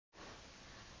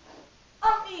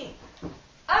me.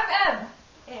 I'm Em.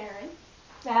 Aaron.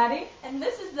 Maddie. And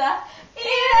this is the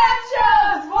EM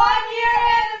Show's 1 year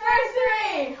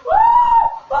anniversary! Woo!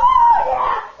 Woo!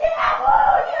 Yeah! Yeah! Woo!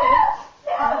 Yeah!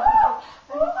 Yeah!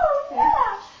 Woo! Woo!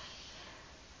 Yeah!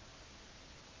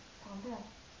 Calm down.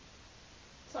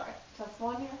 Sorry, Just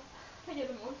 1 year. I get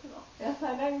emotional. Yes, I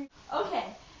know. Okay,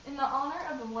 in the honor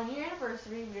of the 1 year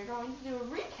anniversary, we're going to do a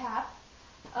recap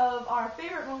of our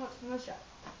favorite moments from the show.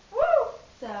 Woo!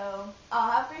 So,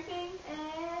 I'll have briefing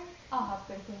and I'll have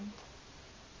thinking.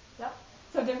 yep.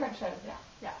 So different shows, yeah.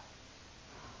 Yeah.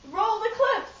 Roll the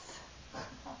clips,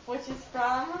 which is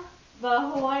from The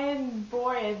Hawaiian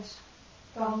Voyage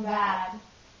Gone Bad.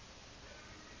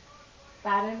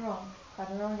 Bad and wrong. Bad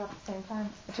and wrong at the same time.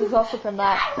 Which is also from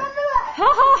that. I remember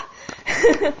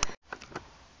that.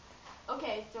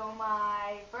 Okay, so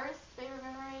my first favorite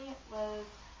memory was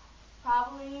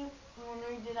probably when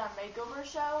we did our makeover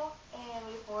show and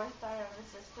we forced our younger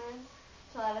sisters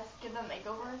to let us give them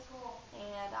makeovers.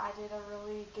 And I did a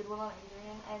really good one on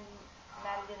Adrian and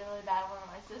Maddie did a really bad one on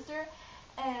my sister.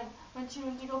 And when she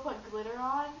went to go put glitter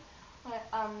on,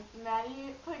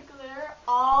 Maddie put glitter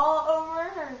all over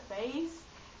her face.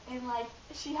 And like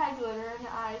she had glitter in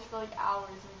her eyes for like hours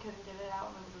and we couldn't get it out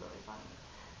and it was really funny.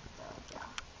 So yeah.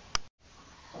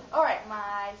 Alright,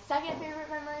 my second favorite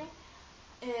memory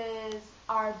is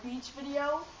our beach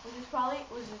video, which is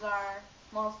our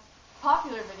most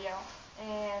popular video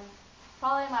and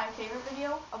probably my favorite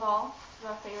video of all. This is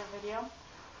our favorite video.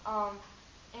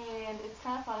 And it's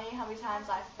kind of funny how many times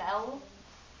I fell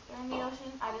during the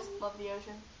ocean. I just love the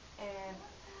ocean and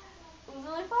it was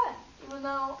really fun, even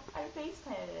though I face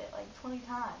planted it like 20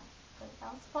 times. But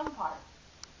that was the fun part.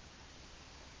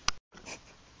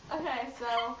 Okay,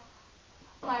 so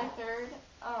my third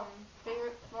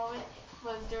favorite moment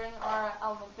was during our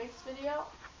Olympics video,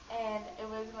 and it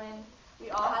was when we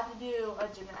all had to do a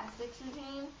gymnastics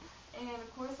routine, and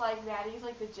of course like Maddie's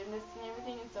like the gymnast and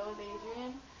everything, and so is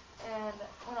Adrian. And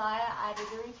when I did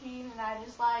the routine, and I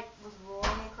just like was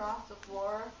rolling across the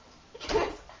floor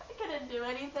because I couldn't do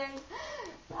anything.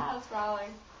 I was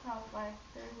crawling. That was my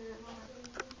favorite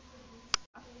moment.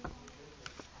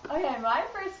 Okay, my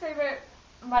first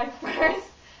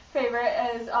favorite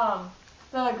is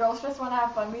the Girls Just Want to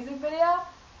Have Fun music video.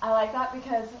 I like that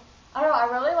because I don't know, I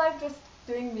really like just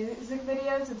doing music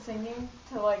videos and singing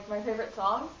to like my favorite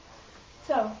songs.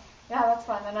 So yeah, that's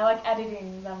fun, and I like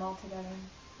editing them all together.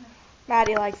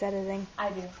 Maddie likes editing. I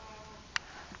do.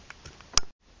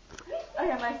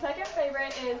 Okay, my second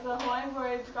favorite is the Hawaiian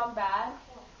Voyage Gone Bad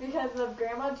because of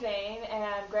Grandma Jane,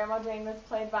 and Grandma Jane was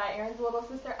played by Aaron's little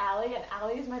sister Allie, and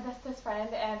Allie is my bestest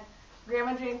friend, and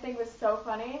Grandma Jane thing was so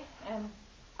funny, and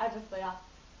I just, yeah,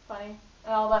 funny.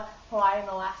 And all the Hawaii and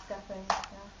Alaska things,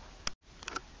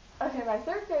 yeah. Okay, my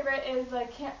third favorite is the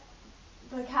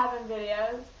cabin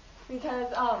videos because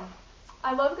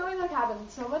I love going to the cabin.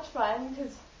 It's so much fun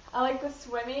because I like the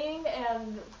swimming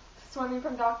and swimming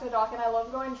from dock to dock, and I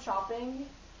love going shopping,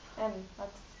 and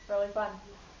that's really fun.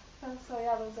 So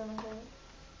yeah, those are my favorites.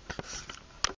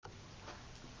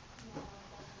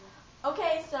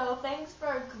 Okay, so thanks for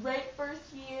a great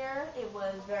first year. It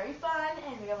was very fun,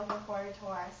 and we are looking forward to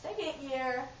our second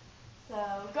year. So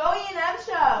go E&M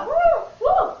Show! Woo!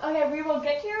 Woo! Okay, we will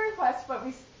get to your requests, but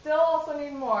we still also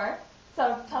need more.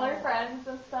 So tell your friends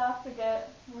and stuff to get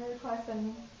more requests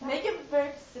and Make it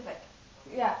very specific.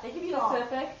 yeah, They can be long.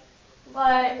 specific.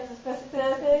 Like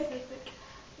specific.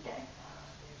 Okay.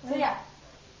 So yeah.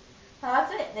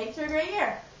 That's it. Thanks for a great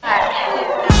year.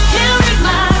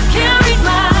 Can't read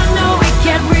my, no, we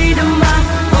can't read.